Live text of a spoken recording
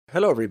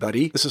Hello,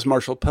 everybody. This is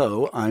Marshall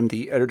Poe. I'm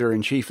the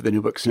editor-in-chief of the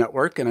New Books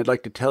Network, and I'd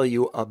like to tell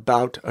you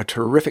about a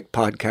terrific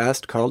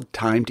podcast called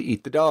Time to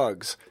Eat the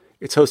Dogs.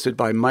 It's hosted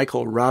by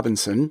Michael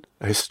Robinson,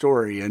 a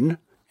historian,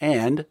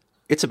 and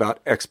it's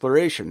about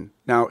exploration.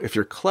 Now, if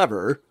you're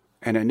clever,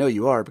 and I know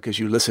you are because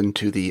you listen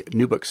to the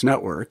New Books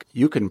Network,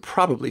 you can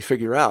probably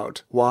figure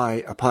out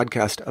why a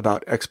podcast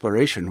about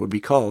exploration would be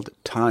called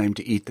Time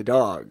to Eat the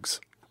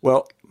Dogs.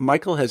 Well,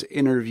 Michael has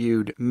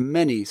interviewed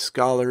many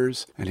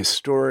scholars and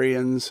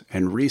historians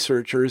and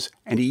researchers,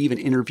 and he even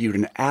interviewed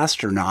an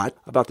astronaut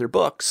about their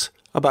books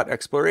about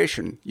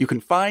exploration. You can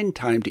find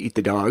Time to Eat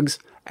the Dogs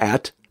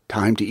at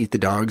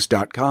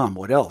timetoeatthedogs.com.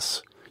 What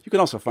else? You can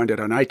also find it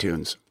on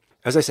iTunes.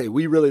 As I say,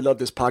 we really love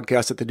this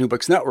podcast at the New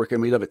Books Network,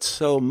 and we love it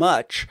so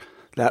much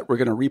that we're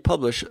going to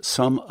republish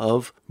some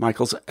of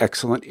Michael's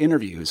excellent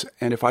interviews.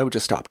 And if I would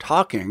just stop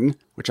talking,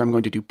 which I'm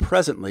going to do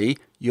presently,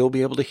 you'll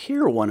be able to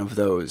hear one of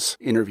those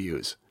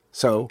interviews.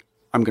 So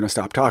I'm going to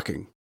stop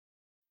talking.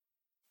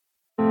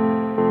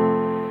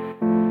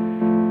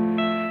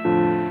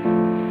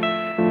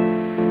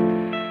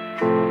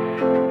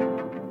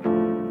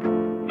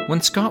 When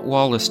Scott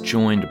Wallace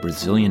joined a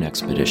Brazilian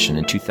expedition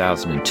in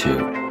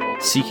 2002,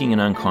 seeking an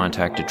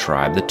uncontacted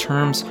tribe, the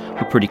terms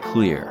were pretty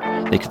clear.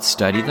 They could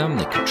study them,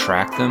 they could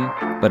track them,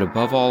 but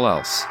above all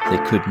else, they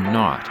could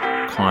not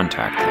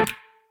contact them.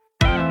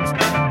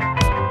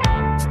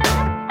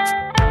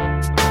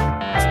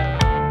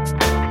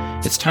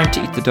 It's Time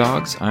to Eat the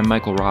Dogs. I'm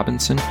Michael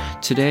Robinson.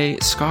 Today,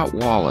 Scott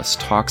Wallace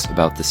talks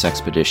about this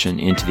expedition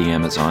into the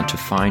Amazon to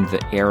find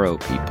the Arrow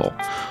people.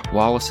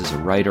 Wallace is a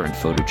writer and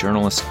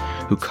photojournalist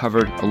who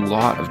covered a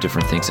lot of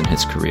different things in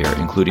his career,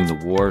 including the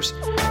wars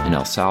in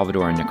El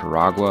Salvador and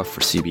Nicaragua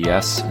for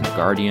CBS and The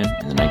Guardian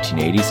in the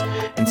 1980s,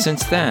 and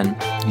since then,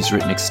 he's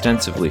written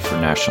extensively for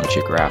National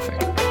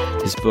Geographic.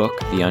 His book,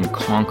 The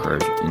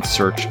Unconquered, In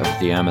Search of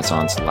the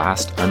Amazon's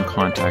Last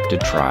Uncontacted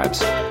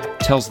Tribes,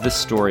 tells this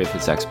story of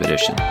his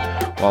expedition.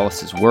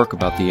 Wallace's work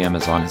about the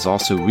Amazon has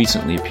also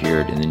recently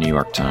appeared in the New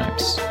York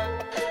Times.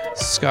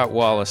 Scott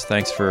Wallace,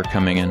 thanks for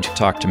coming in to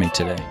talk to me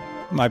today.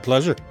 My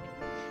pleasure.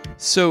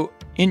 So,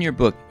 in your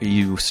book,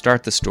 you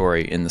start the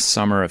story in the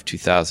summer of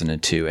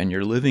 2002, and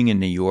you're living in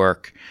New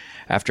York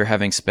after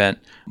having spent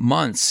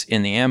months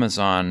in the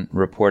Amazon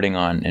reporting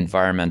on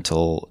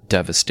environmental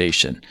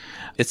devastation.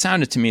 It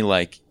sounded to me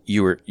like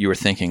you were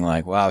thinking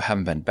like, wow, I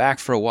haven't been back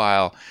for a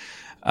while.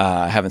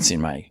 I haven't seen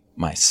my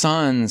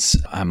sons.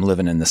 I'm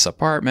living in this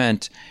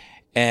apartment.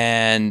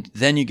 And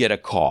then you get a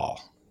call.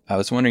 I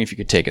was wondering if you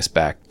could take us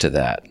back to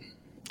that.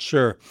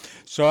 Sure.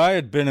 So I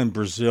had been in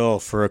Brazil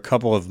for a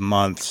couple of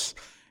months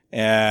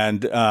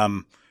and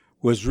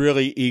was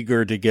really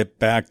eager to get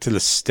back to the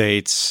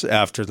States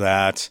after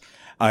that.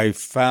 I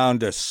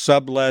found a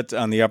sublet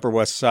on the Upper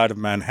West Side of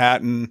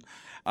Manhattan.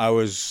 I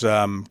was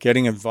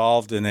getting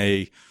involved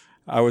I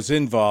was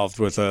involved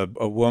with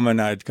a woman.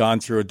 I'd gone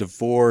through a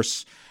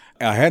divorce.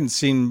 I hadn't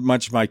seen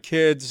much of my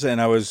kids,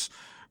 and I was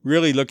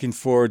really looking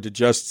forward to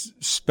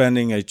just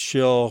spending a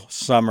chill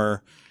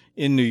summer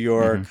in New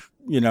York,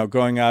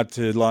 going out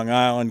to Long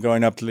Island,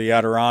 going up to the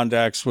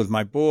Adirondacks with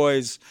my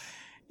boys.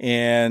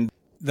 And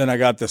then I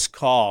got this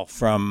call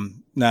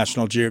from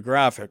National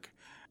Geographic.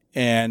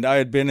 And I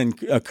had been in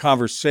a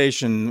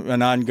conversation,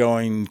 an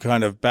ongoing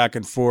kind of back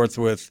and forth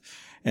with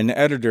an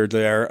editor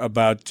there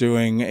about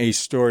doing a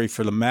story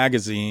for the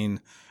magazine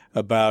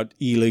about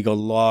illegal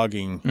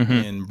logging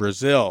in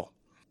Brazil.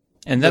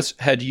 And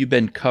had you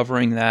been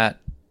covering that?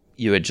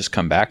 You had just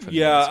come back from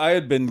I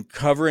had been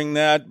covering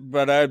that,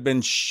 but I had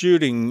been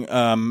shooting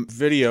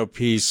video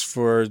piece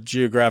for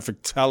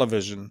Geographic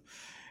Television,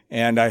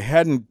 and I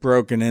hadn't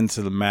broken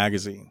into the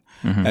magazine.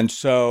 And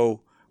so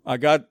I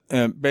got,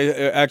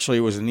 actually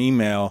it was an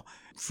email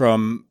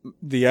from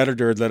the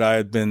editor that I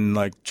had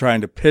been trying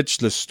to pitch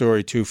this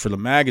story to for the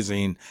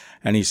magazine,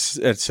 and it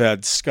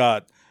said,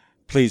 Scott,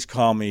 please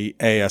call me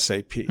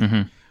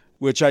ASAP,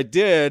 which I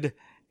did.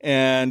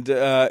 And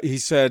he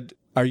said,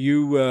 do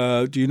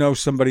you know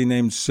somebody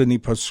named Sidney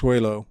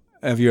Pozuelo?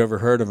 Have you ever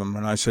heard of him?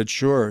 And I said,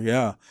 sure,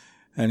 yeah.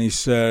 And he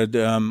said,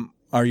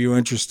 are you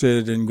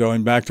interested in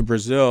going back to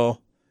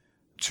Brazil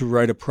to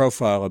write a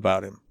profile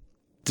about him?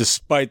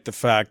 Despite the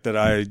fact that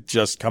I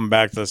just come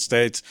back to the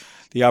States,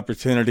 the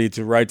opportunity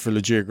to write for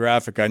the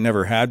Geographic I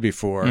never had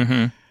before.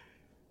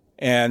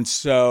 And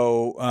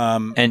so...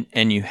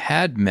 And you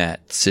had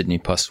met Sidney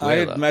Pozuelo. I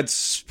had met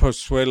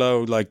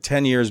Pozuelo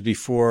 10 years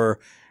before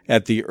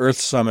at the Earth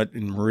Summit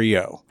in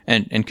Rio.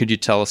 And could you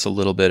tell us a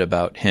little bit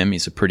about him?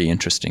 He's a pretty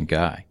interesting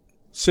guy.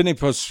 Sidney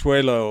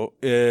Pozuelo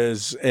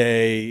is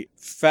a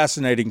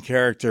fascinating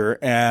character.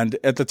 And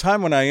at the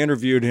time when I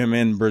interviewed him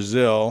in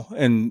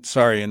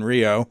in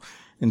Rio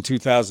in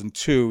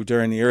 2002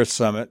 during the Earth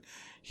Summit,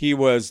 he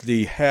was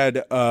the head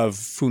of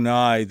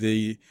FUNAI,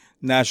 the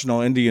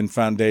National Indian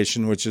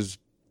Foundation, which is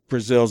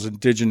Brazil's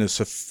Indigenous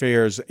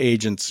Affairs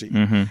Agency.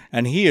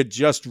 And he had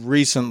just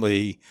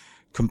recently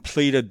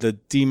completed the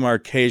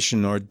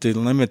demarcation or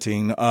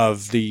delimiting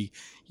of the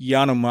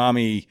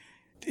Yanomami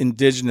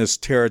indigenous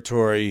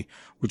territory,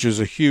 which is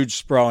a huge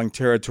sprawling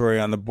territory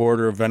on the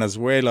border of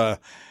Venezuela,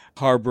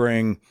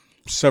 harboring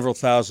several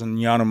thousand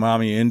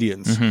Yanomami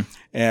Indians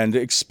and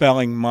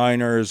expelling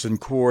miners and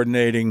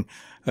coordinating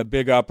a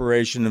big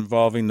operation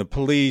involving the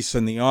police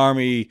and the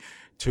army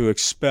to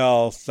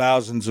expel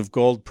thousands of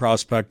gold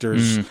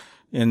prospectors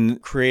in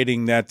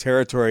creating that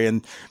territory.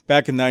 And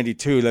back in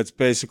 92, that's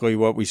basically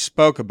what we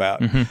spoke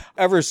about.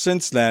 Ever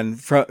since then,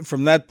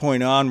 from that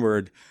point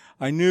onward,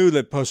 I knew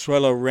that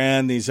Pozuelo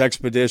ran these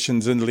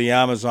expeditions into the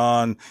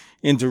Amazon,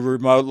 into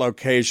remote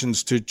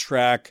locations to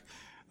track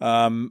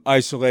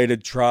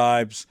isolated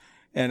tribes.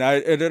 And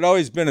it had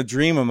always been a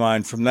dream of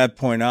mine from that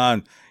point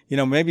on.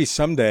 Maybe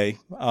someday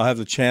I'll have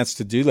the chance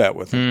to do that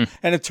with him.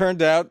 And it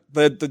turned out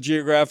that the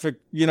Geographic,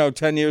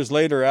 10 years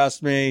later,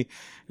 asked me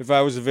if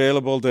I was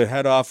available to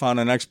head off on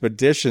an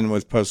expedition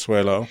with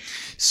Pozuelo.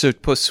 So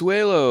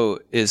Pozuelo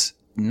is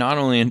not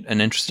only an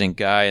interesting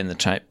guy in the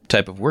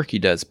type of work he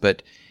does,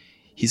 but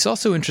he's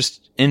also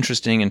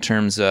interesting in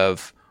terms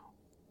of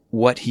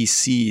what he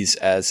sees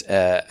as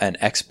an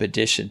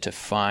expedition to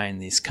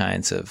find these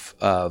kinds of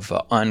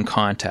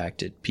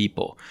uncontacted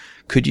people.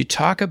 Could you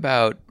talk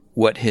about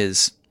what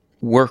his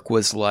work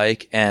was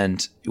like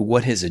and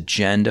what his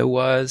agenda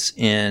was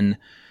in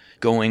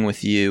going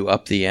with you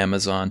up the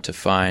Amazon to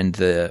find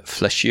the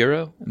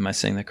Flechero? Am I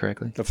saying that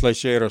correctly? The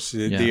Flecheros,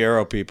 the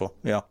Arrow people,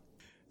 yeah.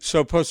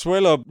 So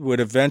Pozuelo would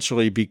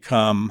eventually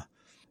become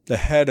the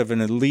head of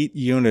an elite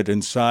unit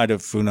inside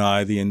of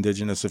FUNAI, the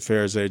Indigenous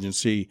Affairs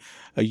Agency,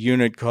 a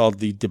unit called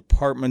the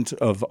Department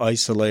of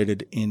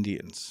Isolated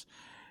Indians.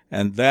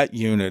 And that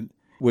unit,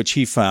 which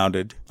he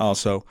founded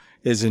also,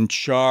 is in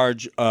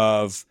charge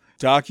of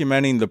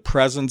documenting the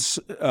presence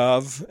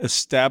of,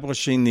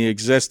 establishing the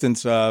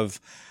existence of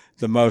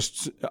the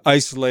most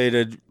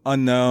isolated,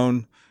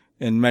 unknown,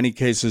 in many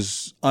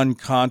cases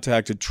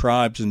uncontacted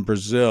tribes in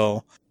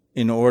Brazil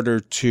in order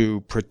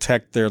to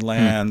protect their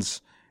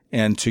lands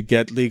and to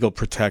get legal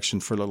protection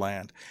for the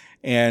land.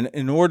 And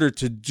in order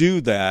to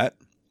do that,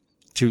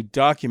 to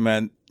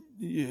document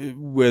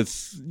with,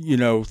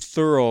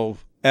 thorough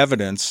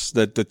evidence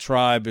that the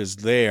tribe is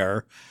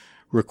there,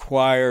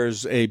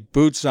 requires a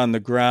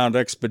boots-on-the-ground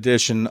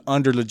expedition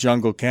under the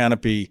jungle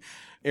canopy.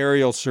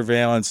 Aerial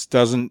surveillance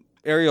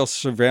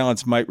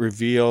might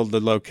reveal the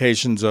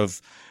locations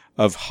of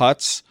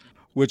huts,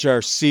 which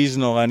are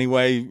seasonal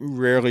anyway.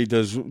 Rarely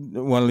does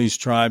one of these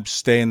tribes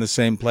stay in the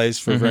same place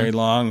for very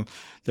long.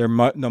 They're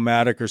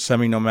nomadic or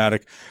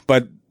semi-nomadic.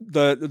 But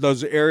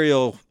those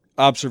aerial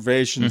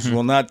observations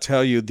will not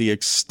tell you the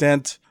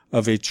extent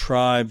of a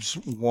tribe's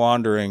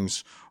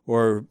wanderings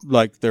or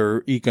like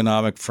their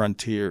economic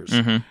frontiers.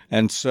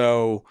 And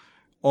so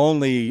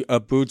only a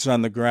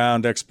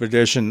boots-on-the-ground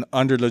expedition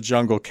under the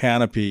jungle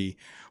canopy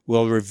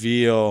will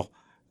reveal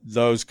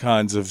those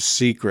kinds of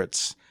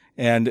secrets.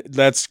 And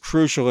that's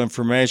crucial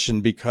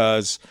information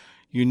because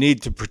you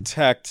need to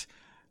protect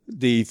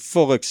the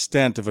full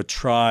extent of a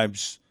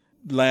tribe's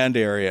land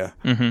area.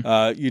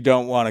 You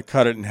don't want to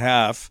cut it in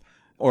half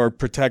or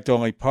protect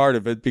only part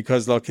of it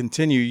because they'll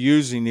continue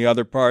using the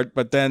other part,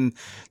 but then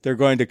they're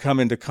going to come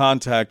into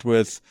contact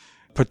with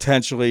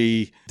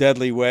potentially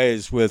deadly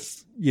ways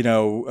with,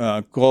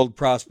 gold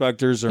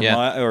prospectors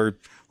or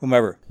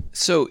whomever.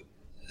 So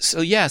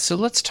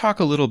let's talk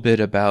a little bit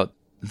about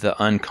the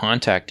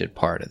uncontacted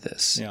part of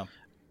this. Yeah.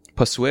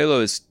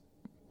 Pozuelo is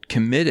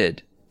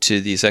committed to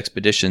these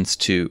expeditions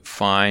to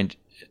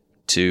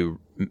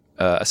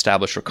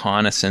establish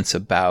reconnaissance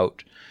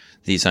about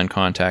these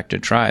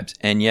uncontacted tribes,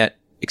 and yet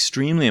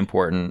extremely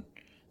important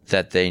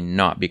that they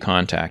not be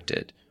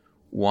contacted.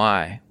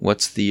 Why?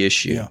 What's the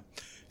issue? Yeah.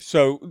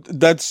 So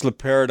that's the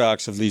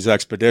paradox of these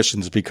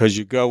expeditions, because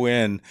you go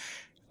in,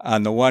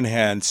 on the one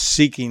hand,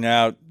 seeking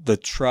out the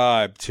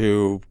tribe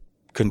to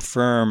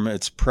confirm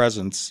its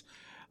presence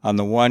on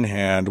the one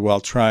hand, while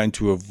trying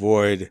to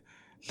avoid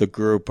the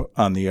group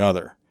on the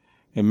other.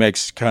 It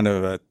makes kind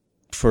of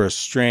for a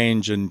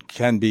strange and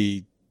can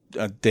be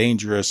a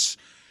dangerous,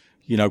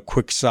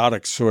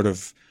 quixotic sort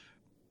of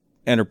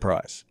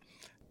enterprise.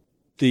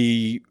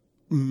 The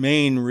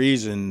main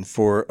reason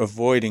for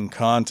avoiding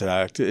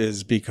contact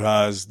is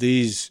because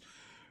these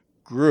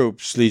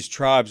groups, these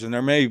tribes, and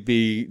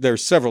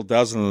there's several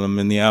dozen of them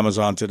in the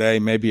Amazon today,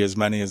 maybe as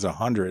many as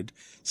 100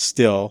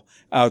 still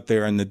out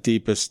there in the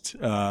deepest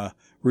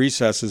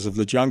recesses of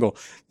the jungle.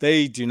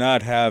 They do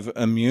not have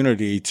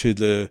immunity to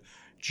the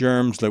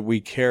germs that we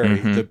carry.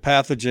 The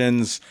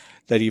pathogens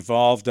that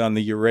evolved on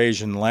the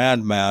Eurasian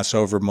landmass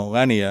over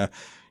millennia,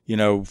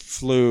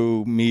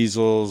 flu,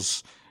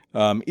 measles,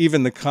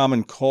 even the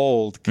common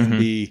cold can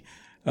be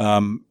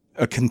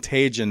a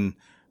contagion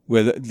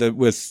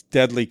with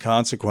deadly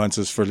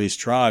consequences for these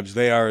tribes.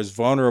 They are as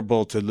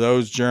vulnerable to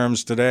those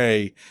germs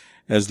today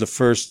as the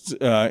first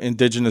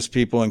indigenous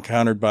people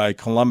encountered by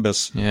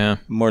Columbus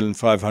more than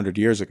 500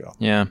 years ago.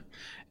 Yeah.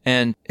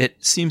 And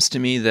it seems to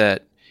me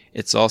that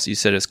it's also, you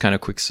said it's kind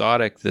of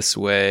quixotic this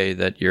way,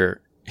 that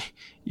you're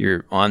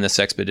on this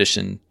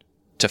expedition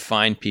to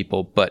find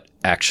people, but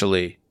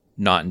actually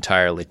not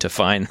entirely to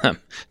find them,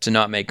 to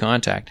not make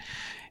contact.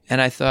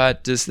 And I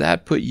thought, does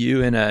that put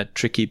you in a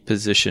tricky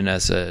position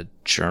as a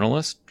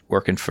journalist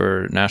working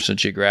for National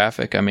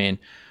Geographic? I mean,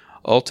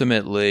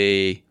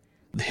 ultimately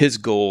his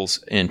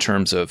goals in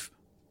terms of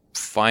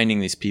finding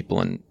these people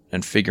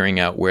and figuring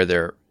out where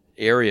their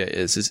area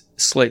is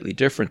slightly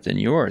different than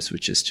yours,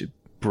 which is to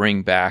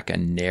bring back a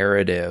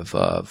narrative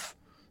of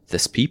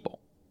this people.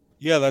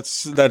 Yeah,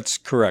 that's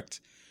correct.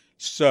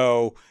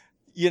 So,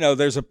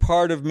 there's a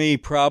part of me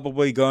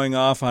probably going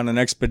off on an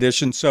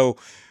expedition. So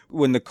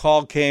when the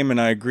call came and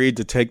I agreed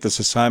to take this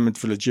assignment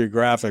for the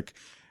Geographic,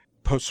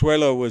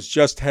 Pozuelo was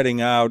just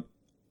heading out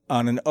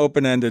on an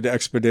open-ended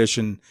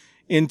expedition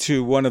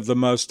into one of the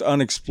most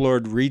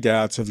unexplored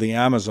redoubts of the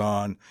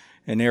Amazon,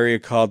 an area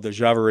called the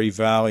Javari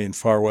Valley in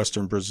far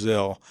western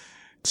Brazil,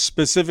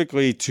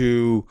 specifically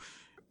to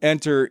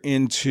enter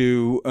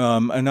into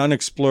an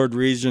unexplored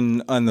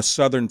region on the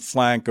southern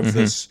flank of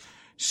this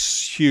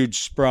huge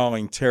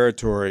sprawling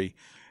territory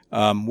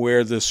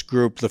where this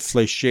group, the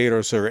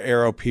Flecheiros or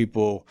Arrow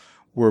people,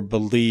 were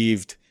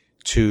believed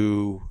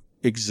to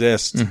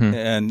exist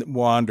and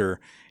wander.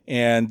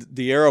 And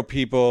the Arrow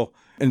people,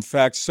 in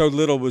fact, so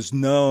little was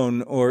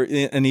known,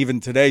 and even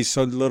today,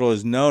 so little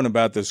is known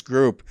about this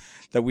group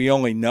that we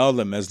only know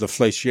them as the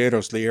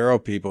Flecheiros, the Arrow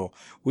people.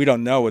 We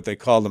don't know what they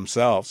call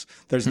themselves.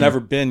 There's never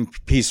been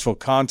peaceful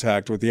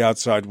contact with the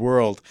outside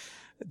world.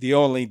 The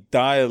only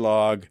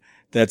dialogue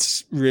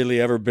that's really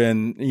ever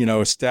been,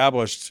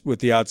 established with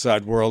the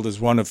outside world is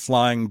one of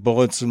flying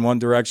bullets in one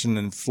direction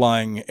and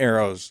flying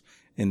arrows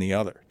in the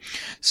other.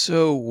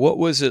 So what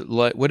was it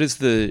like? What is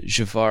the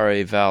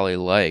Javari Valley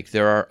like?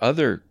 There are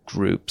other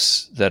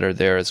groups that are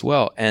there as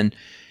well. And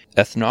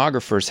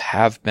ethnographers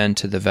have been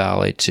to the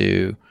valley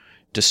to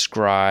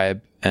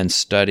describe and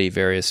study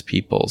various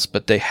peoples,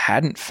 but they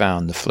hadn't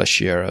found the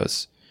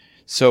Flecheiros.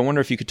 So I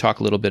wonder if you could talk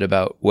a little bit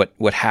about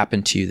what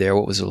happened to you there.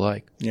 What was it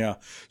like? Yeah.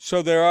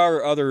 So there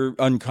are other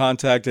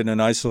uncontacted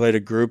and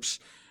isolated groups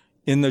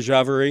in the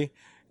Javari.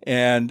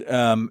 And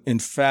in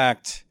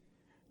fact,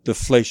 the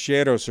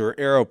Flecheiros or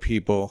Arrow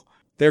people,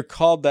 they're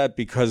called that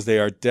because they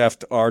are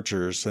deft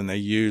archers and they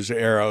use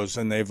arrows,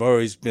 and they've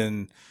always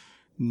been,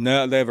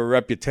 they have a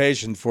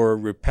reputation for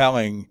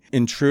repelling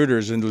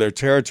intruders into their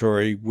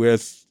territory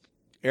with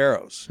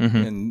arrows.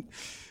 And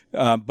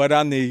but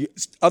on the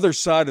other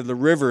side of the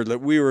river that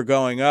we were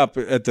going up,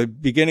 at the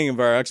beginning of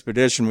our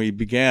expedition, we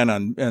began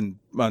on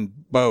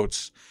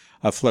boats,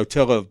 a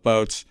flotilla of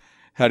boats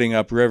heading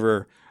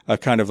upriver, a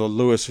kind of a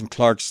Lewis and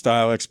Clark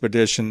style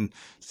expedition,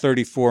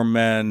 34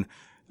 men,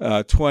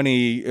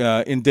 20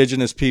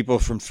 indigenous people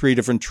from 3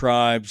 different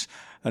tribes,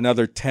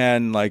 another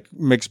 10 like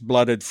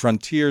mixed-blooded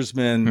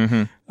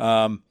frontiersmen.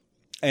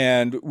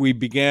 And we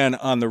began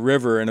on the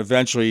river and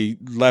eventually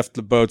left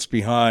the boats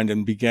behind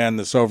and began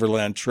this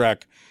overland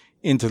trek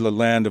into the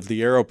land of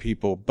the Arrow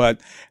people.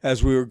 But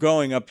as we were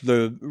going up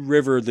the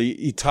river, the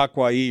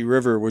Itaquai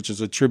River, which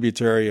is a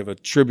tributary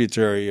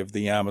of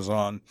the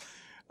Amazon,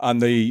 on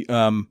the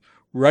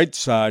right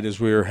side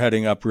as we were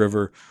heading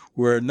upriver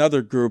were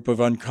another group of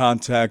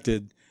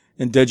uncontacted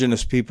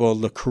indigenous people,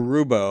 the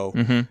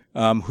Kurubo,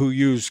 who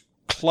use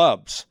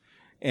clubs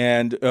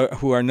and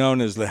who are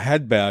known as the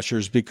head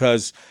bashers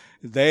because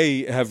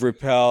they have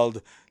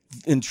repelled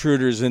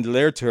intruders into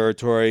their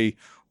territory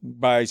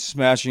by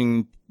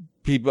smashing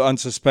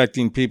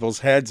unsuspecting people's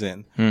heads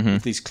in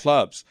with these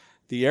clubs.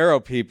 The Arrow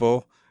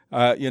people,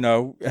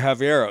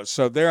 have arrows.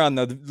 So they're on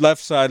the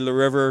left side of the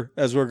river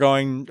as we're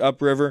going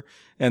upriver,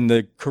 and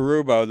the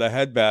Kurubo, the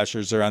head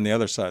bashers, are on the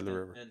other side of the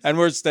river. And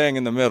we're staying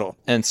in the middle.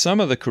 And some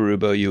of the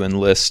Kurubo you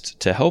enlist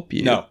to help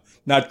you. No,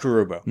 not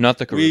Kurubo. Not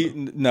the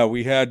Kurubo.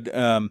 We had,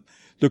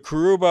 the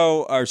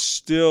Kurubo are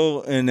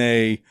still in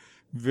a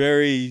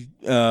very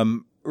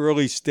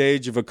early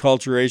stage of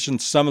acculturation.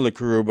 Some of the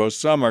Kurubo,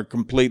 some are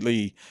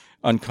completely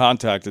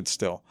uncontacted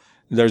still.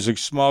 There's a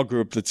small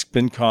group that's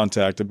been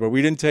contacted, but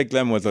we didn't take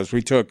them with us.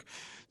 We took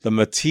the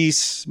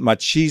Machis,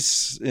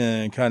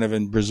 kind of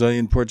in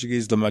Brazilian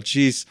Portuguese, the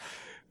Machis,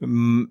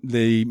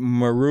 the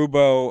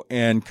Marubo,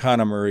 and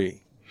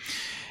Canamari.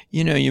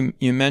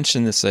 You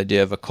mentioned this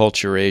idea of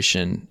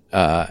acculturation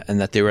and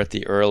that they were at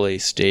the early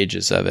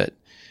stages of it.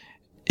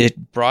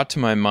 It brought to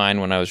my mind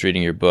when I was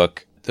reading your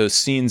book those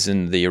scenes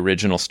in the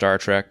original Star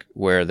Trek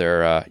where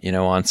they're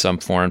on some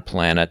foreign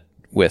planet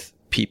with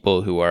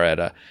people who are at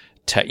a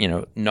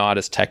not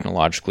as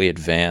technologically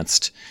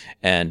advanced,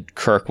 and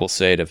Kirk will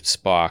say to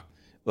Spock,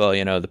 well,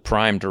 the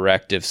prime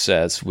directive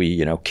says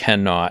we,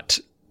 cannot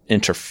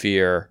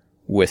interfere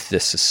with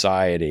this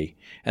society.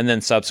 And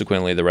then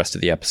subsequently, the rest of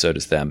the episode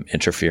is them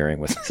interfering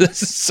with this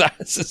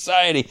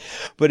society.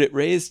 But it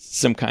raised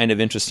some kind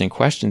of interesting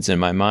questions in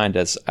my mind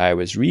as I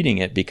was reading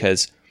it,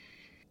 because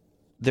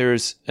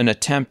there's an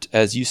attempt,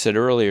 as you said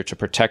earlier, to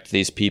protect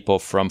these people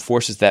from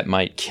forces that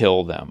might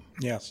kill them.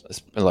 Yes.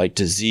 Like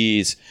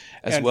disease,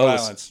 and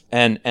violence.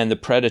 And the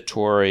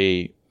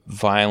predatory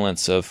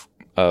violence of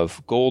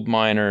gold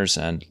miners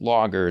and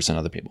loggers and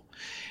other people.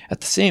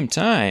 At the same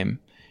time,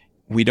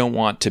 we don't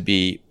want to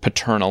be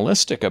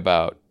paternalistic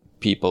about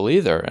people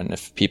either. And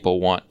if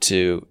people want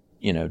to,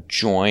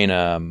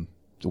 join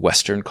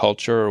Western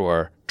culture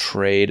or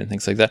trade and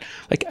things like that,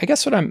 like I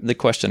guess the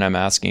question I'm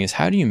asking is,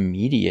 how do you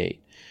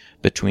mediate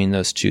between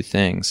those two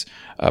things,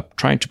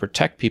 trying to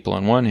protect people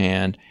on one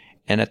hand,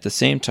 and at the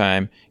same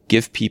time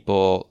give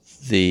people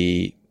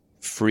the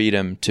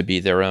freedom to be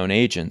their own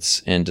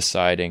agents in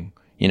deciding,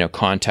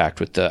 contact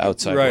with the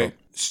outside world.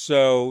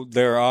 So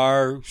there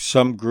are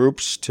some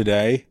groups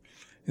today.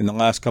 In the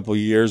last couple of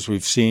years,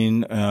 we've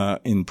seen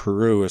in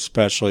Peru,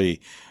 especially,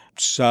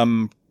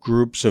 some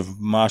groups of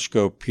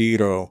Mashco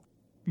Piro,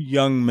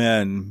 young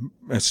men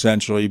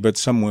essentially, but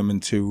some women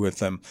too with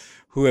them,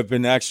 who have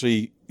been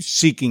actually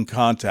seeking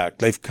contact.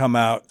 They've come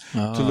out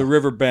to the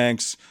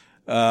riverbanks.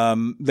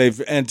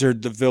 They've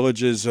entered the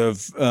villages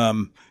of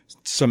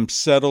some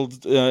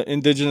settled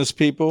indigenous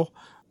people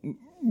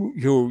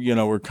who,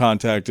 were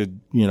contacted,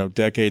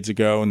 decades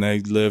ago, and they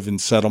live in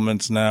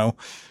settlements now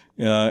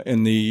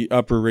in the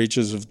upper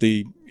reaches of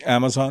the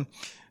Amazon.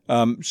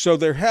 So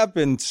there have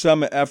been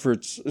some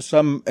efforts,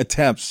 some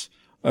attempts,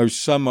 or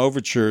some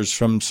overtures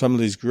from some of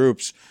these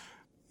groups,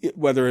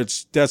 whether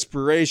it's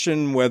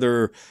desperation,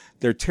 whether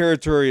their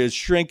territory is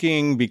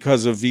shrinking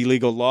because of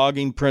illegal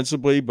logging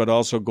principally, but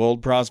also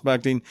gold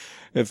prospecting.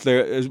 If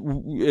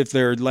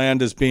their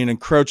land is being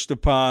encroached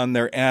upon,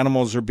 their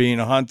animals are being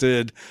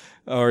hunted,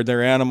 or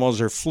their animals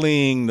are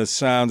fleeing the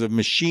sounds of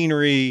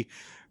machinery,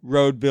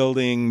 road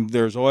building,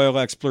 there's oil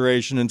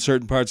exploration in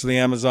certain parts of the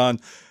Amazon.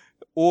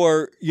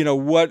 Or,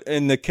 what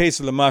in the case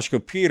of the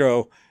Mashco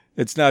Piro,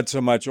 it's not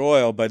so much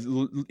oil, but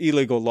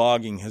illegal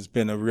logging has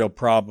been a real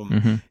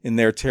problem in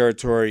their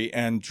territory,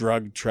 and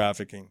drug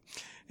trafficking.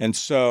 And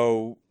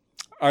so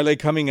are they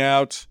coming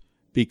out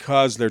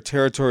because their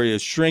territory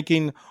is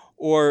shrinking,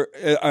 or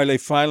are they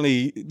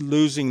finally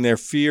losing their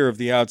fear of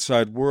the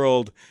outside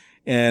world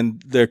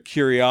and their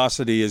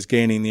curiosity is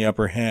gaining the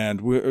upper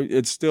hand?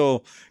 It's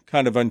still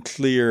kind of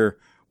unclear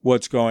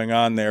what's going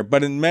on there.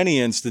 But in many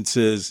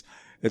instances,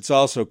 it's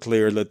also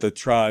clear that the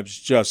tribes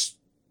just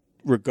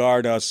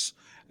regard us,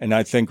 and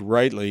I think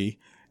rightly,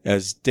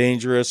 as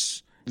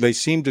dangerous. They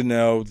seem to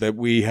know that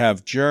we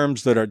have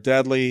germs that are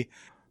deadly.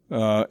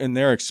 In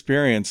their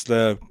experience,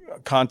 the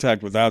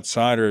contact with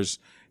outsiders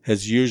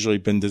has usually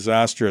been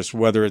disastrous,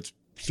 whether it's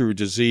through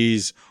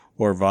disease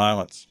or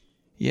violence.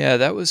 Yeah,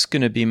 that was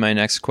going to be my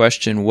next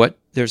question.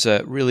 There's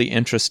a really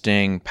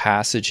interesting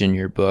passage in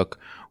your book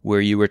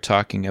where you were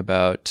talking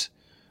about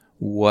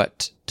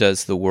what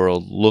does the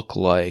world look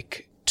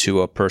like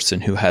to a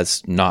person who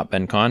has not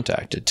been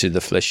contacted, to the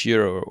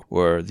Flechero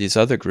or these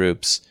other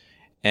groups.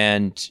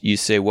 And you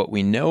say what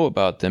we know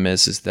about them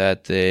is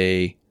that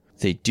they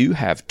do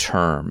have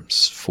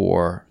terms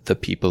for the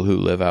people who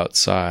live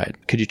outside.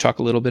 Could you talk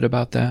a little bit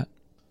about that?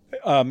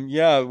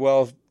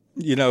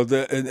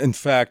 In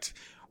fact,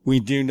 we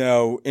do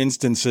know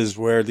instances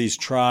where these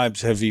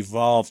tribes have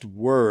evolved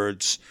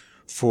words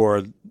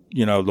for,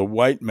 the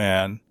white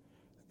man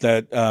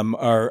that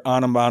are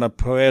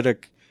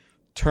onomatopoetic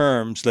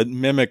terms that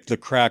mimic the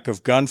crack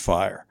of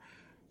gunfire.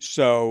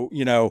 So,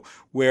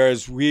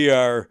 whereas we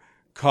are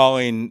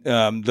calling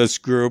this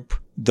group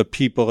the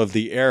people of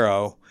the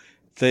arrow,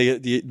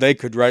 they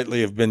could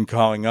rightly have been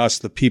calling us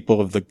the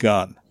people of the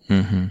gun.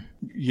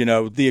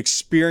 Mm-hmm. The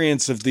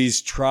experience of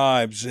these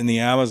tribes in the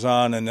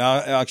Amazon and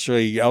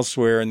actually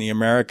elsewhere in the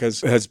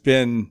Americas has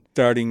been,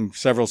 starting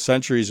several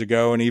centuries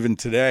ago and even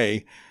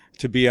today,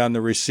 to be on the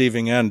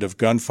receiving end of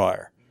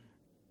gunfire.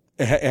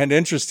 And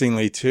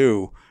interestingly,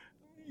 too,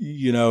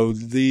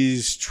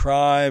 these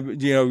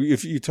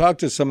if you talk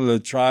to some of the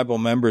tribal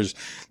members,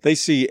 they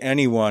see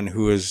anyone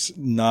who is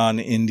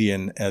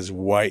non-Indian as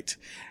white.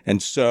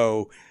 And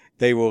so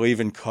they will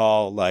even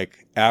call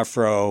like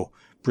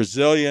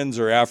Afro-Brazilians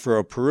or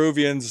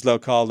Afro-Peruvians, they'll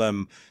call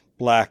them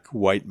black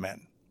white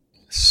men.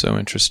 So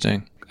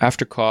interesting.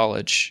 After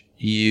college,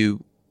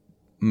 you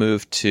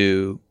moved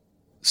to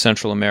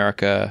Central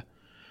America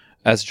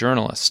as a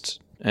journalist.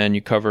 And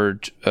you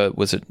covered,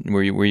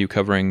 were you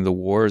covering the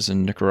wars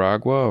in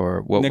Nicaragua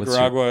or what?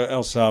 Nicaragua,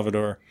 El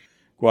Salvador,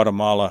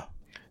 Guatemala.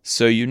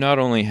 So you not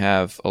only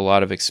have a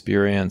lot of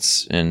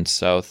experience in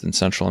South and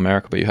Central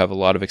America, but you have a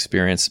lot of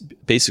experience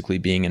basically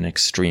being in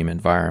extreme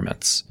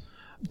environments,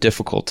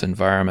 difficult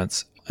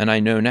environments. And I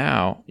know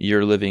now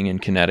you're living in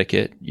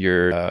Connecticut.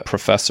 You're a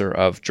professor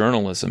of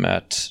journalism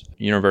at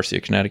University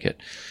of Connecticut.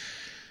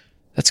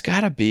 That's got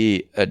to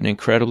be an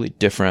incredibly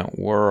different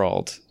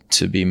world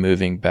to be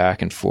moving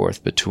back and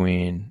forth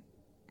between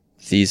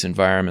these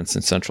environments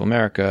in Central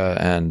America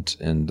and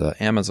in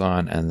the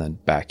Amazon and then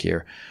back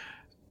here.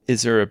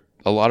 Is there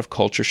a lot of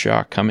culture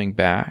shock coming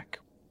back?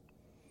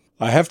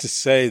 I have to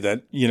say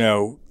that,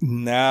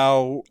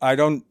 now I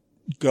don't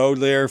go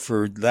there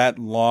for that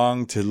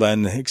long to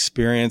then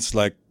experience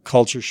like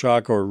culture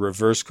shock or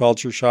reverse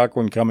culture shock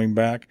when coming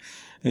back.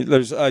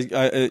 There's,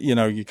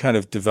 you kind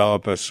of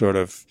develop a sort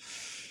of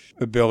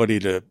ability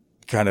to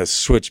kind of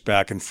switch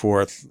back and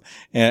forth.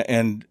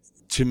 And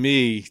to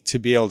me, to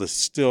be able to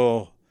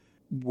still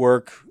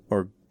work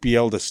or be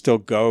able to still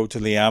go to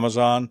the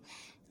Amazon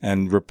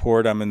and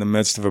report, I'm in the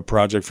midst of a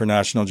project for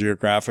National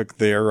Geographic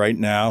there right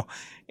now.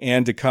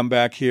 And to come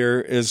back here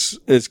is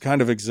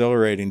kind of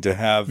exhilarating to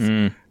have,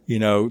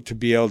 to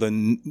be able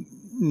to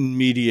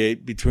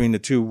mediate between the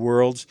two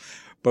worlds.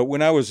 But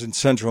when I was in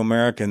Central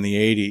America in the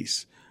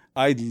 80s,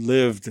 I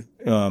lived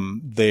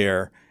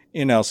there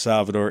in El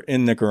Salvador,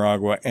 in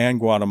Nicaragua, and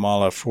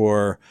Guatemala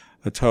for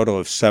a total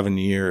of 7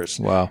 years.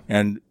 Wow.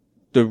 And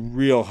the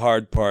real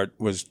hard part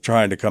was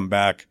trying to come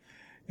back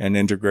and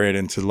integrate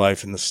into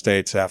life in the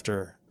States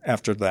after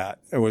that.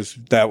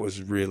 That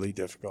was really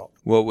difficult.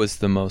 What was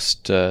the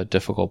most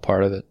difficult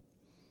part of it?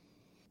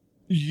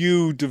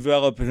 You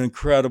develop an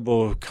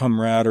incredible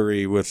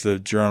camaraderie with the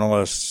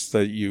journalists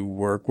that you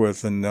work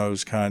with in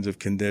those kinds of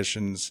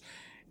conditions.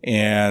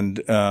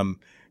 And,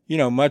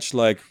 much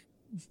like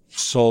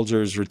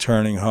soldiers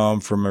returning home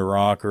from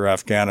Iraq or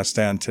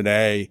Afghanistan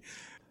today,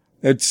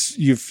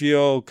 you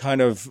feel kind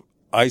of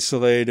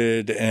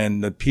isolated,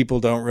 and the people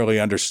don't really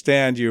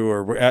understand you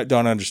or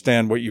don't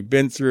understand what you've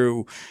been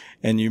through,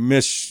 and you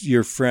miss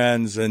your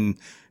friends, and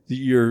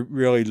you're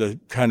really the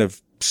kind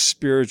of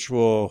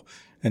spiritual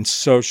and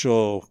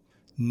social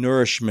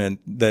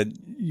nourishment that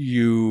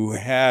you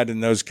had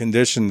in those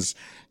conditions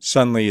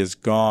suddenly is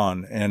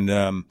gone. And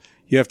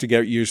you have to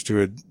get used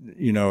to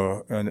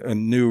a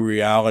new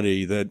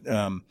reality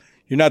that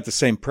you're not the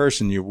same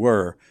person you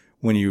were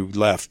when you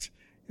left.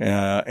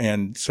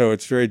 And so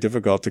it's very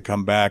difficult to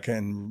come back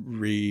and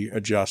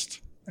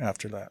readjust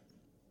after that.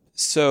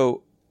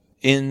 So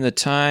in the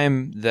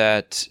time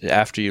that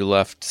after you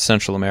left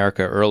Central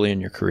America early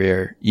in your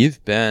career,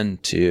 you've been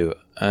to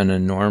an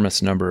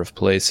enormous number of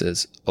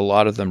places, a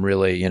lot of them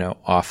really,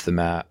 off the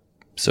map,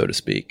 so to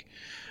speak.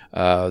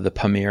 The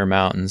Pamir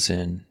Mountains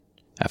in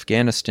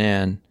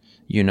Afghanistan,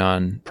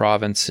 Yunnan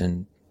province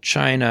in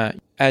China.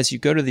 As you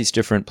go to these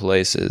different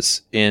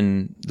places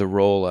in the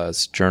role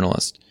as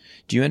journalist,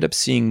 do you end up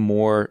seeing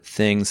more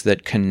things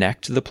that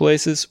connect the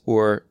places,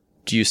 or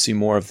do you see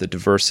more of the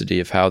diversity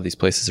of how these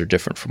places are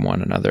different from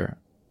one another?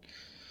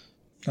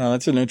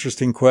 That's an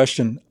interesting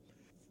question.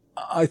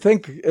 I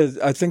think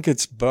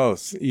it's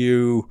both.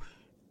 You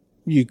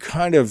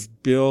kind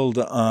of build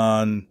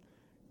on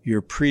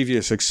your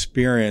previous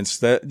experience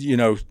that,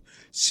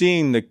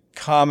 seeing the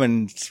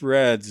common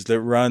threads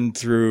that run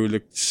through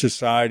the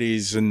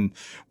societies in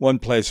one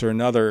place or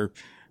another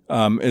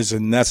is a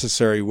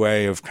necessary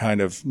way of kind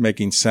of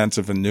making sense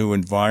of a new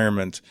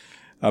environment.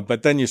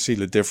 But then you see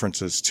the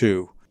differences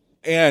too.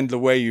 And the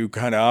way you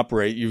kind of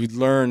operate, you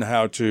learn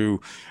how to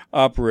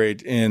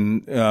operate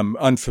in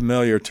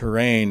unfamiliar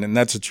terrain. And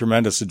that's a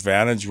tremendous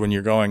advantage when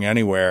you're going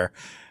anywhere.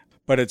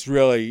 But it's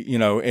really,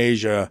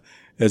 Asia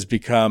has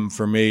become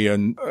for me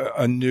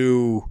a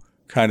new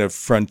kind of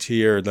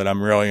frontier that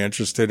I'm really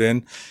interested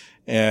in.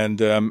 And,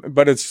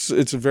 but it's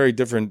a very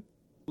different,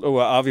 well,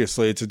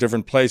 obviously it's a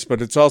different place,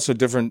 but it's also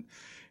different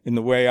in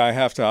the way I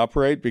have to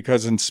operate,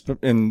 because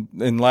in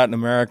Latin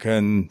America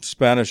and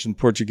Spanish and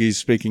Portuguese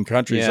speaking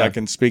countries, I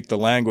can speak the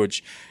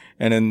language,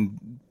 and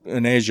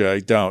in Asia I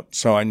don't.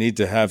 So I need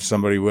to have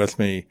somebody with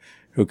me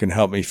who can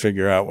help me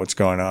figure out what's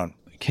going on.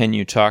 Can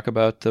you talk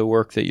about the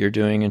work that you're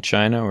doing in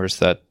China, or is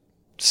that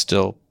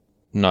still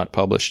not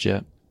published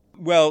yet?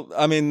 Well,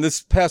 I mean,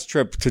 this past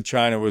trip to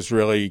China was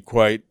really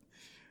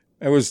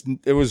it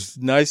was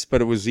nice,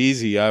 but it was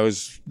easy. I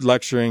was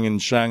lecturing in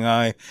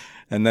Shanghai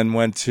and then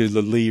went to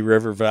the Li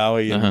River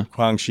Valley in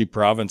Guangxi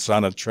province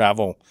on a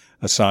travel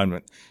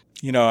assignment.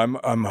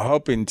 I'm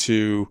hoping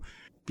to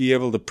be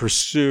able to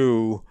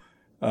pursue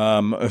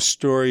a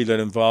story that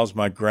involves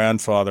my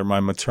grandfather, my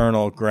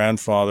maternal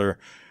grandfather,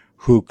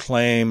 who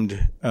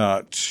claimed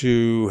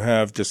to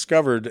have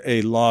discovered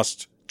a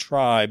lost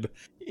tribe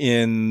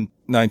in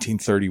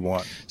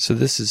 1931. So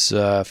this is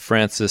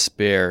Francis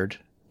Baird,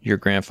 your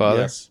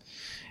grandfather? Yes.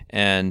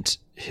 And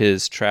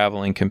his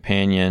traveling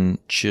companion,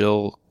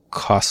 Jill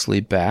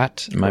Cosley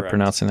Batt. Am I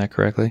pronouncing that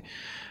correctly?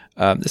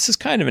 This is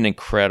kind of an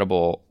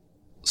incredible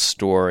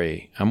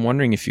story. I'm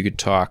wondering if you could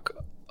talk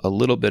a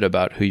little bit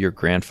about who your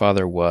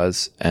grandfather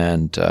was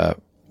and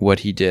what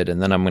he did,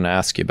 and then I'm going to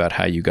ask you about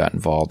how you got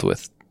involved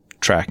with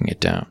tracking it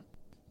down.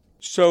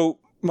 So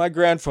my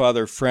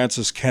grandfather,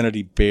 Francis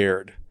Kennedy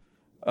Baird,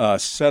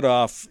 set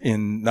off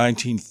in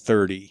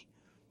 1930,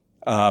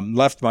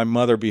 left my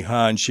mother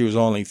behind. She was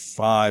only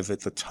 5 at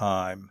the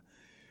time.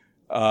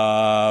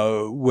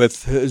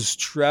 With his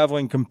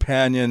traveling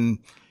companion,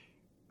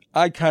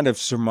 I kind of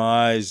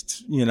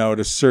surmised, at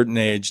a certain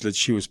age that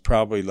she was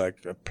probably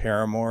like a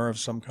paramour of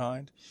some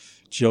kind,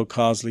 Jill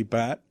Cosley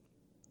Batt.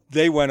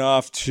 They went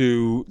off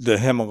to the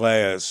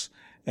Himalayas,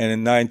 and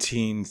in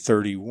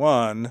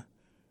 1931,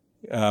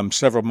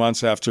 several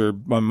months after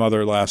my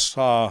mother last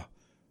saw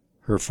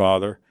her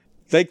father,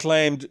 they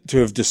claimed to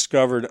have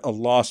discovered a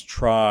lost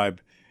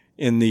tribe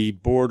in the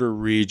border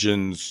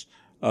regions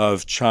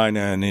of China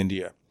and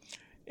India.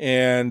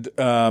 And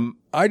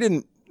I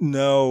didn't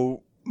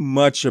know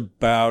much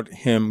about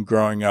him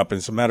growing up.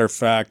 As a matter of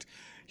fact,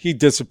 he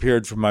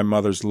disappeared from my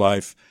mother's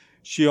life.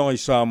 She only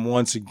saw him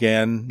once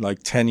again,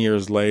 like 10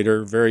 years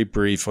later, very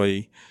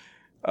briefly.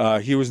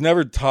 He was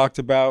never talked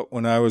about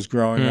when I was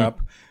growing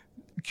up.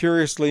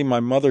 Curiously, my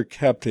mother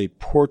kept a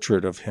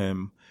portrait of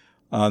him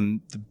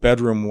on the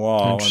bedroom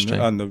wall,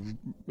 on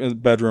the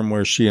bedroom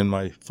where she and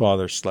my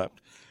father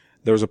slept.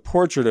 There was a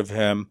portrait of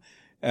him,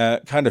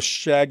 kind of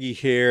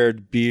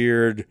shaggy-haired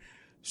beard,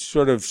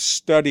 sort of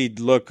studied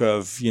look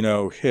of,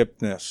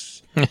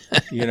 hipness.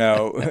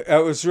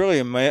 It was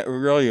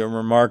really a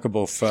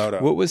remarkable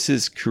photo. What was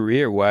his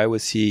career? Why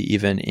was he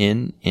even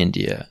in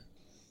India?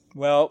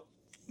 Well,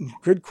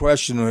 good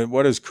question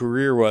what his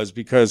career was,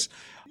 because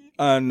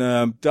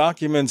on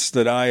documents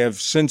that I have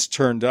since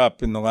turned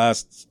up in the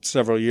last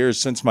several years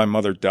since my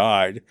mother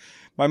died.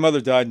 My mother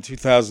died in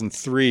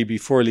 2003,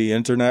 before the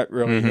internet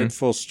really hit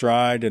full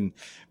stride and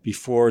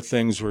before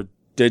things were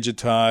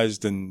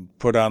digitized and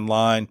put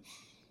online.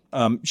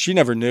 She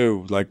never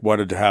knew what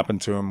had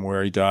happened to him,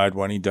 where he died,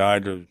 when he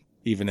died, or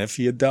even if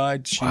he had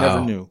died. She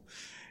never knew.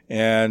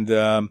 And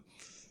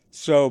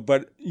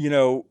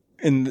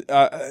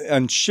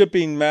on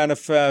shipping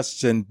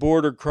manifests and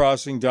border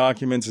crossing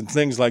documents and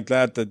things like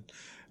that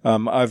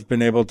I've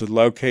been able to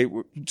locate,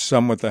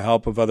 some with the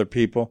help of other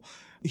people.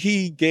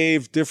 He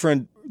gave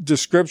different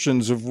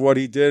descriptions of what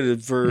he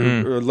did for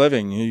a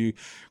living. He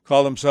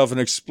called himself an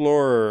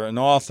explorer, an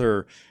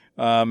author,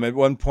 at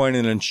one point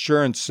an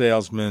insurance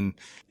salesman,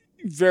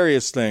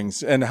 various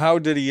things. And how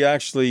did he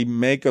actually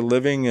make a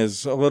living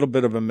is a little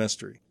bit of a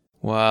mystery.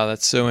 Wow,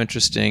 that's so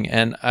interesting.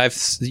 And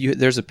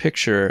there's a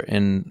picture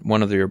in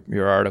one of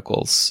your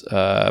articles,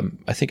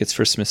 I think it's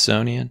for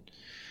Smithsonian,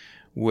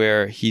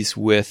 where he's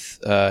with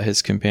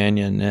his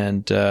companion,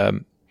 and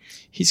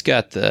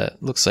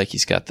looks like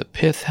he's got the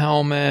pith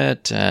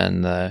helmet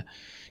and the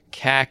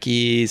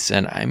khakis,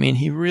 and I mean,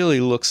 he really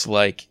looks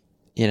like,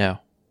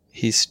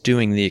 he's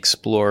doing the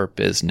explorer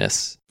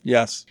business.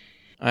 Yes.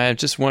 I'm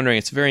just wondering,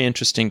 it's a very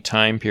interesting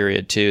time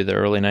period, too, the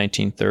early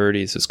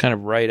 1930s. It's kind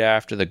of right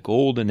after the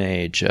golden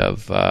age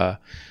of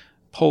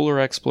polar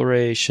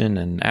exploration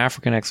and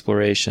African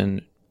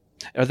exploration.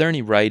 Are there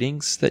any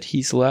writings that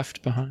he's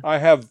left behind? I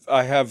have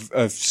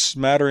a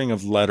smattering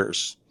of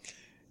letters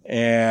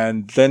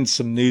and then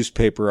some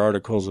newspaper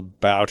articles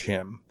about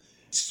him.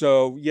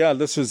 So, yeah,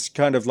 this is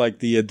kind of like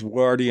the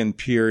Edwardian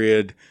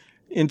period,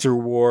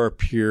 interwar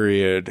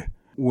period,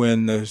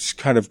 when this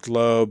kind of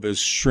globe is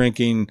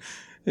shrinking.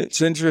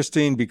 It's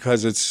interesting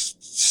because it's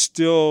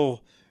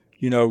still,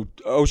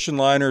 ocean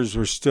liners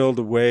were still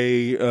the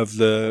way of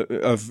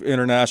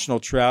international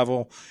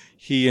travel.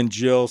 He and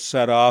Jill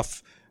set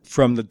off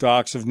from the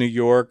docks of New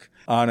York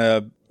on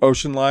a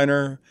ocean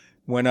liner,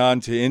 went on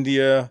to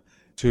India,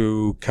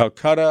 to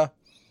Calcutta,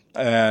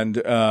 and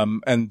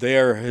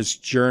there his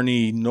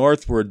journey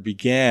northward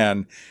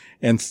began.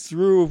 And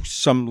through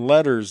some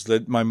letters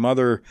that my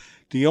mother,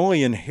 the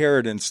only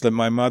inheritance that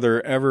my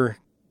mother ever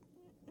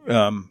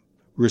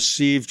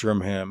received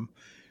from him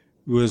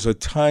was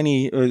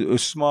a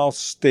small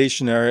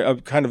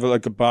stationery, kind of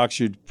like a box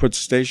you'd put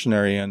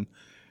stationery in.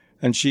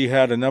 And she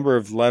had a number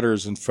of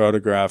letters and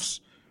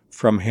photographs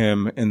from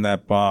him in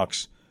that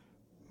box,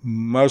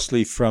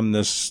 mostly from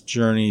this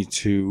journey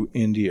to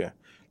India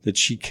that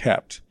she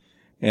kept.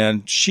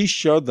 And she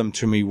showed them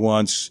to me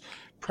once,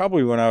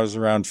 probably when I was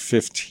around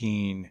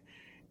 15.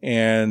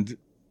 And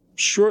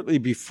shortly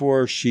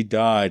before she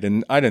died,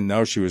 and I didn't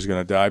know she was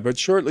going to die, but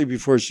shortly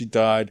before she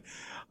died,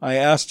 I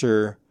asked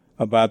her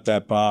about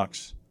that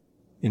box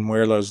and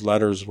where those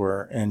letters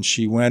were, and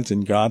she went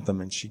and got them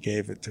and she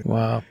gave it to me.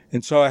 Wow.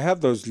 And so I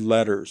have those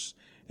letters,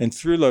 and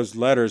through those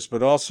letters,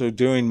 but also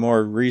doing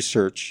more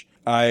research,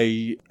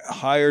 I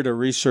hired a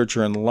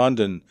researcher in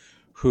London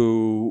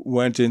who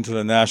went into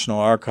the National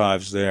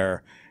Archives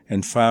there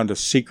and found a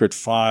secret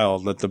file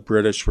that the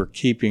British were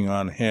keeping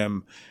on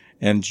him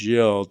and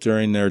Jill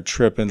during their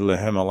trip into the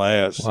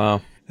Himalayas.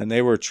 Wow. And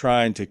they were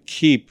trying to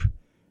keep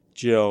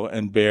Jill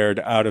and Baird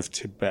out of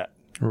Tibet.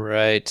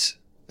 Right.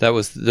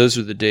 Those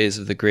were the days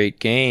of the Great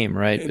Game,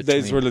 right?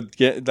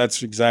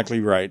 That's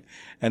exactly right.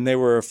 And they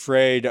were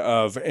afraid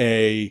of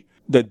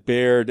that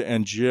Baird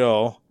and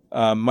Jill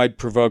might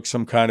provoke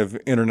some kind of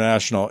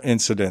international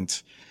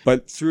incident.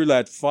 But through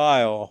that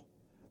file,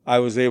 I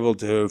was able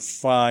to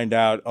find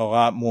out a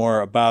lot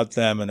more about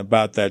them and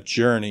about that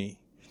journey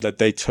that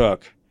they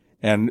took,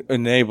 and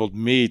enabled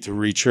me to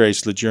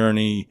retrace the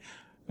journey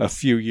a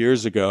few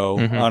years ago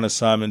on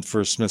assignment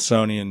for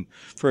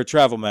a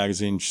travel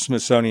magazine,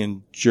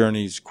 Smithsonian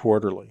Journeys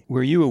Quarterly.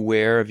 Were you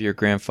aware of your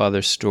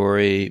grandfather's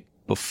story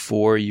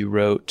before you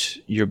wrote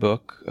your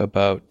book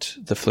about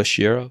the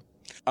Flecheiro?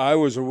 I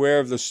was aware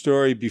of the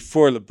story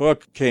before the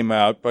book came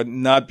out, but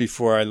not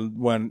before I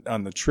went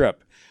on the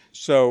trip.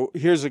 So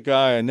here's a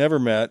guy I never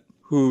met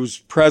whose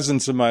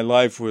presence in my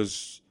life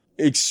was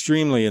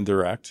extremely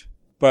indirect,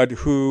 but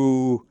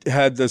who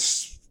had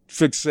this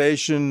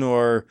fixation,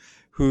 or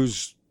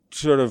whose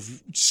sort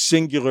of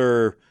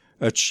singular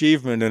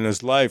achievement in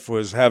his life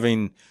was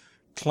having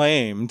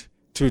claimed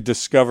to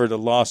discover the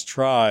lost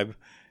tribe.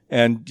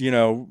 And,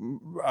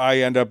 I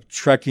end up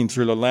trekking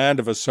through the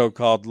land of a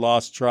so-called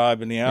lost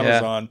tribe in the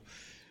Amazon.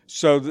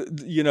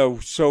 Yeah.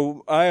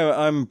 So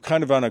I'm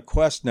kind of on a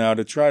quest now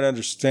to try to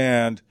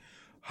understand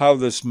how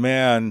this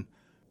man,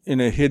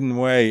 in a hidden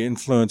way,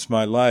 influenced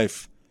my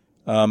life,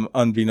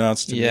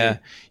 unbeknownst to me. Yeah,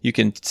 you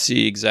can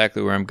see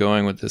exactly where I'm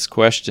going with this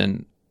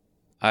question.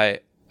 I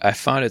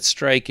found it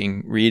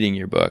striking reading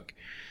your book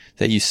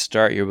that you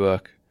start your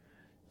book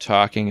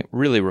talking,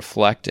 really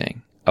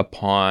reflecting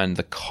upon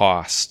the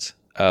cost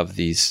of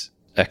these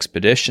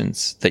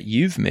expeditions that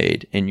you've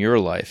made in your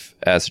life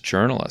as a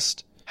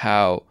journalist,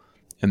 how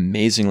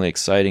amazingly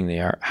exciting they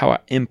are, how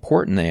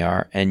important they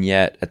are, and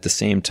yet at the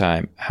same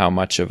time, how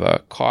much of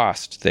a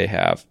cost they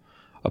have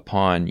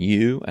upon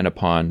you and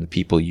upon the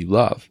people you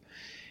love.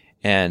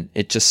 And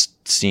it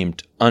just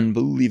seemed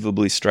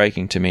unbelievably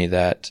striking to me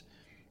that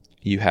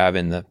you have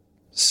in the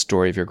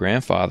story of your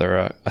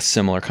grandfather a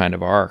similar kind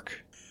of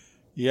arc.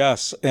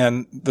 Yes,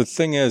 and the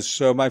thing is,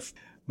 so my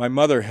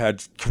mother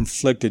had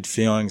conflicted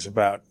feelings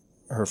about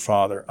her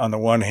father. On the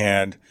one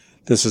hand,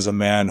 this is a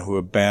man who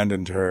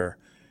abandoned her,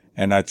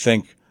 and I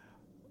think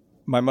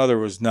my mother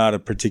was not a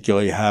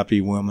particularly happy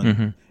woman,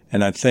 mm-hmm.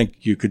 and I think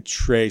you could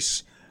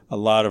trace a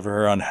lot of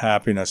her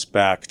unhappiness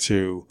back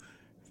to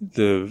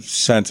the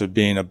sense of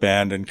being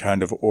abandoned,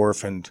 kind of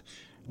orphaned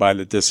by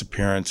the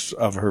disappearance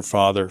of her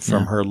father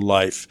from her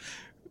life.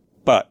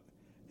 But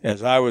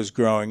as I was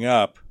growing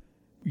up,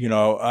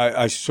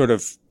 I sort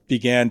of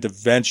began to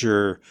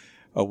venture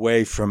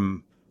away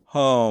from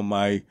home.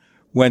 I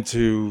went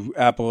to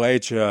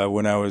Appalachia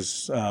when I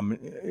was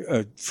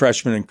a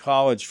freshman in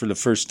college for the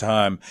first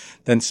time,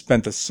 then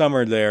spent the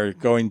summer there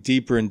going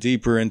deeper and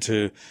deeper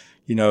into,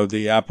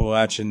 the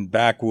Appalachian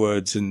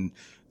backwoods and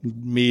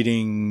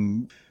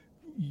meeting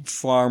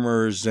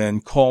farmers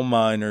and coal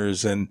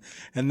miners. And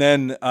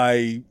then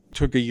I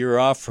took a year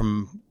off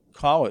from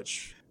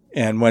college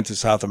and went to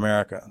South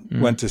America,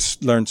 went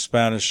to learn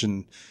Spanish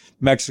in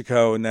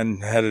Mexico, and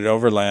then headed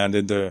overland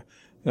into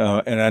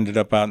and ended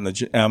up out in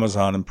the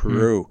Amazon in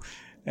Peru.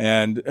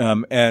 And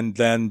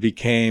then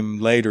became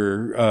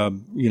later,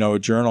 a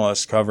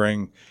journalist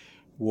covering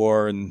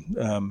war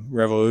and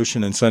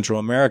revolution in Central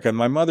America. And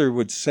my mother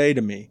would say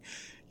to me,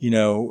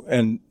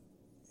 and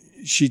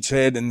she'd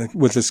say it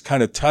with this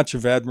kind of touch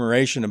of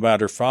admiration about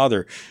her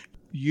father,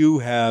 you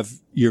have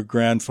your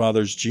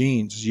grandfather's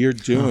genes. You're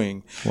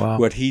doing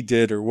what he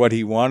did or what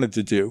he wanted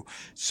to do.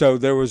 So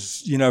there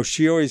was,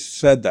 she always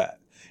said that.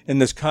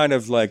 And this kind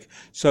of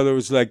so there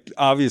was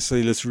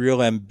obviously this real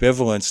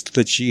ambivalence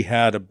that she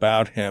had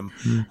about him.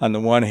 On the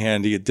one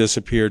hand, he had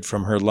disappeared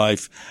from her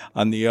life.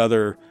 On the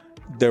other,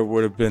 there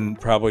would have been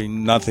probably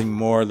nothing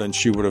more than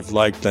she would have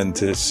liked than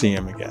to see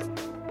him again.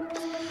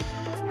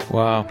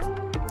 Wow.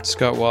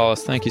 Scott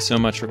Wallace, thank you so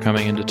much for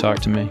coming in to talk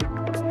to me.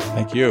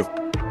 Thank you.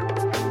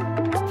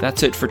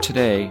 That's it for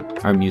today.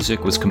 Our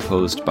music was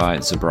composed by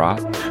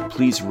Zabrat.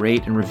 Please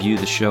rate and review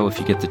the show if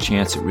you get the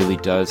chance. It really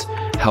does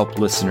help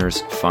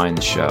listeners find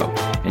the show.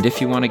 And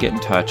if you want to get in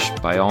touch,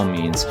 by all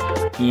means,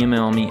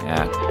 email me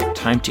at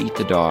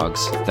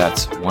timetoeatthedogs,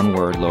 that's one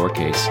word,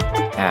 lowercase,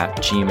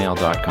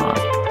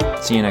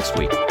 @gmail.com. See you next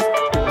week.